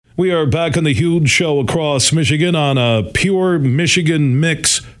We are back on the huge show across Michigan on a Pure Michigan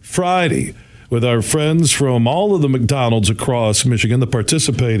Mix Friday with our friends from all of the McDonald's across Michigan, the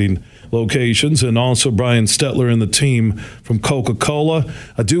participating locations, and also Brian Stetler and the team from Coca-Cola.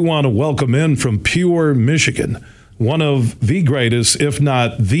 I do want to welcome in from Pure Michigan, one of the greatest, if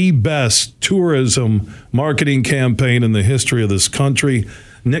not the best, tourism marketing campaign in the history of this country.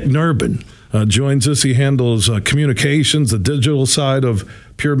 Nick Nerbonne joins us. He handles communications, the digital side of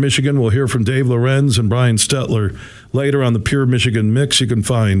Pure Michigan. We'll hear from Dave Lorenz and Brian Stetler later on the Pure Michigan Mix you can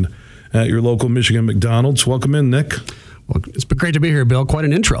find at your local Michigan McDonald's. Welcome in, Nick. Well, it's been great to be here, Bill. Quite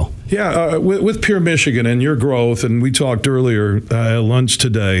an intro. Yeah, with Pure Michigan and your growth, and we talked earlier at lunch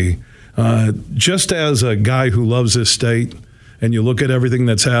today, just as a guy who loves this state, and you look at everything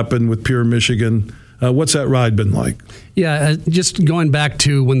that's happened with Pure Michigan, what's that ride been like? Yeah, just going back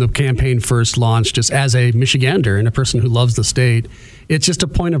to when the campaign first launched, just as a Michigander and a person who loves the state, it's just a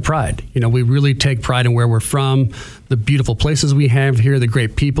point of pride. You know, we really take pride in where we're from, the beautiful places we have here, the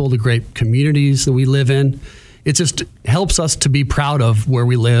great people, the great communities that we live in. It just helps us to be proud of where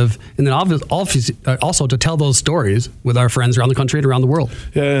we live, and then obviously also to tell those stories with our friends around the country and around the world.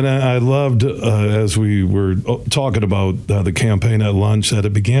 Yeah, and I loved, as we were talking about the campaign at lunch, that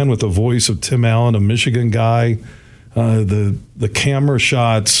it began with the voice of Tim Allen, a Michigan guy. The camera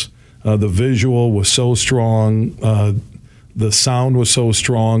shots, the visual was so strong. The sound was so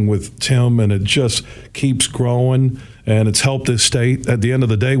strong with Tim, and it just keeps growing. And it's helped this state. At the end of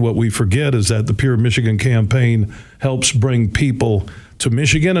the day, what we forget is that the Pure Michigan campaign helps bring people to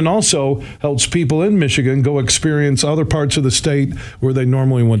Michigan and also helps people in Michigan go experience other parts of the state where they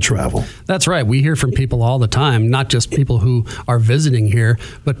normally wouldn't travel. That's right. We hear from people all the time, not just people who are visiting here,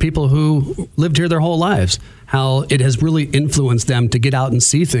 but people who lived here their whole lives, how it has really influenced them to get out and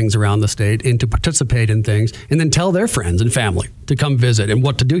see things around the state and to participate in things and then tell their friends and family to come visit and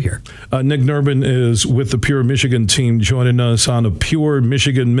what to do here. Nick Nerbonne is with the Pure Michigan team joining us on a Pure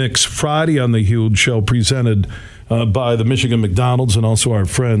Michigan Mix Friday on the Huge Show presented by the Michigan McDonald's and also our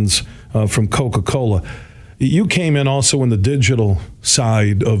friends from Coca-Cola. You came in also when the digital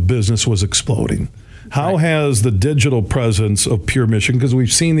side of business was exploding. How has the digital presence of Pure Michigan, because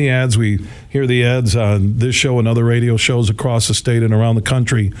we've seen the ads, we hear the ads on this show and other radio shows across the state and around the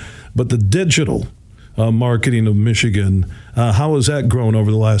country, but the digital marketing of Michigan, how has that grown over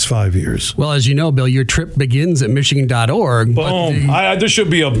the last 5 years? Well, as you know, Bill, your trip begins at Michigan.org. Boom. There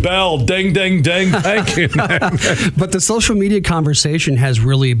should be a bell. Ding, ding, ding. Thank you. But the social media conversation has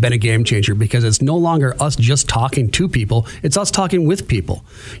really been a game changer because it's no longer us just talking to people. It's us talking with people.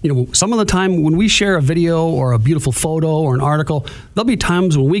 You know, some of the time when we share a video or a beautiful photo or an article, there'll be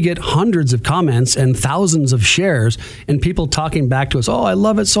times when we get hundreds of comments and thousands of shares and people talking back to us, oh, I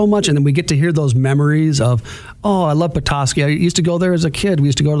love it so much. And then we get to hear those memories of, oh, I love Petoskey. I used to go there as a kid. We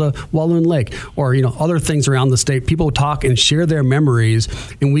used to go to Walloon Lake or, you know, other things around the state. People talk and share their memories,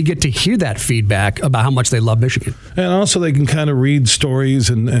 and we get to hear that feedback about how much they love Michigan. And also they can kind of read stories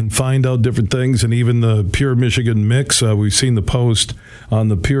and find out different things, and even the Pure Michigan Mix. We've seen the post on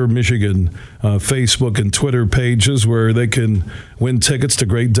the Pure Michigan Facebook and Twitter pages where they can win tickets to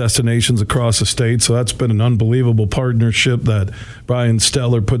great destinations across the state. So that's been an unbelievable partnership that Brian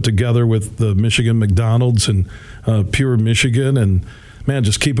Stetler put together with the Michigan McDonald's and Pure Michigan. And man,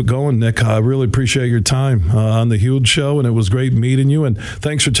 just keep it going, Nick. I really appreciate your time on the Huge Show, and it was great meeting you. And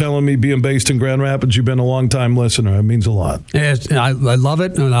thanks for telling me, being based in Grand Rapids, you've been a long-time listener. It means a lot. Yes, I love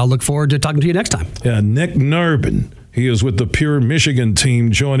it, and I'll look forward to talking to you next time. Yeah, Nick Nerbonne. He is with the Pure Michigan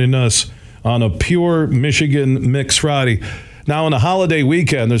team joining us on a Pure Michigan Mix Friday. Now, on a holiday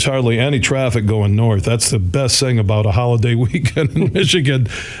weekend, there's hardly any traffic going north. That's the best thing about a holiday weekend in Michigan.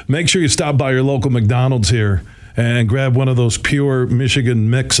 Make sure you stop by your local McDonald's here and grab one of those Pure Michigan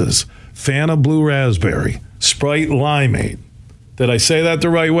mixes. Fanta Blue Raspberry, Sprite Limeade. Did I say that the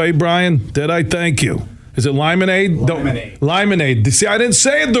right way, Brian? Did I? Thank you. Is it Limeade? Limeade. See, I didn't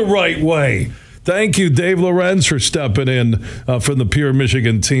say it the right way. Thank you, Dave Lorenz, for stepping in from the Pure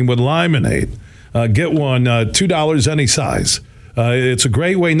Michigan team with Limeade. Get one, $2 any size. It's a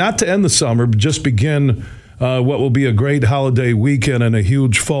great way not to end the summer, but just begin what will be a great holiday weekend and a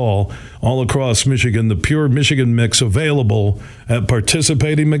huge fall all across Michigan. The Pure Michigan Mix available at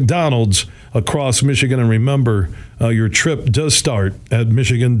participating McDonald's across Michigan. And remember, your trip does start at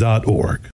Michigan.org.